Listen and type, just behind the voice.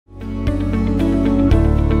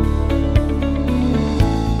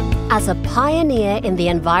As a pioneer in the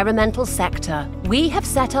environmental sector, we have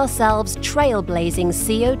set ourselves trailblazing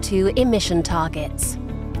CO2 emission targets.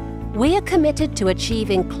 We are committed to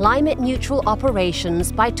achieving climate-neutral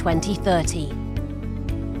operations by 2030.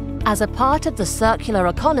 As a part of the circular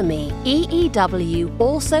economy, EEW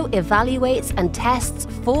also evaluates and tests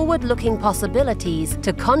forward-looking possibilities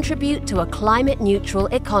to contribute to a climate-neutral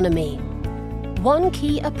economy. One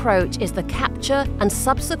key approach is the capture and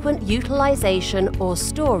subsequent utilization or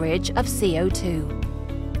storage of CO2.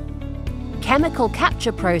 Chemical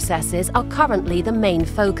capture processes are currently the main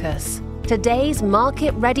focus. Today's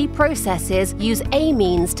market-ready processes use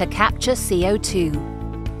amines to capture CO2.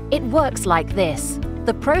 It works like this.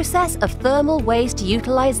 The process of thermal waste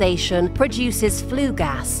utilization produces flue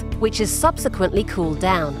gas, which is subsequently cooled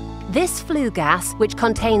down. This flue gas, which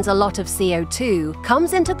contains a lot of CO2,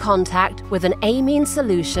 comes into contact with an amine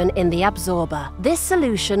solution in the absorber. This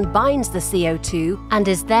solution binds the CO2 and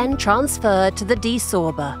is then transferred to the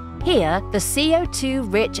desorber. Here, the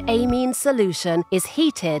CO2-rich amine solution is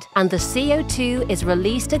heated and the CO2 is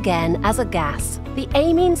released again as a gas. The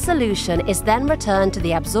amine solution is then returned to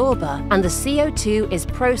the absorber and the CO2 is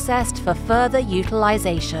processed for further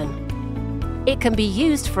utilization. It can be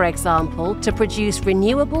used, for example, to produce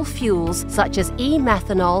renewable fuels such as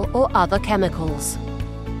e-methanol or other chemicals.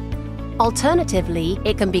 Alternatively,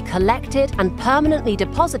 it can be collected and permanently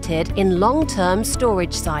deposited in long-term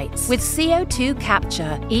storage sites. With CO2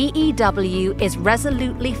 capture, EEW is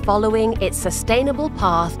resolutely following its sustainable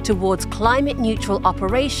path towards climate-neutral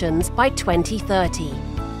operations by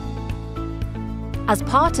 2030. As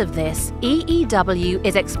part of this, EEW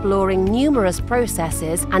is exploring numerous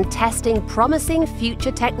processes and testing promising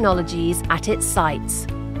future technologies at its sites.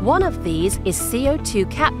 One of these is CO2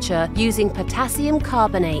 capture using potassium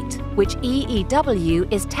carbonate, which EEW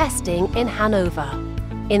is testing in Hanover.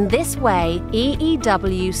 In this way,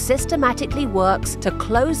 EEW systematically works to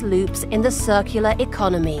close loops in the circular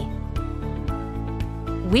economy.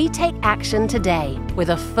 We take action today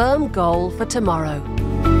with a firm goal for tomorrow.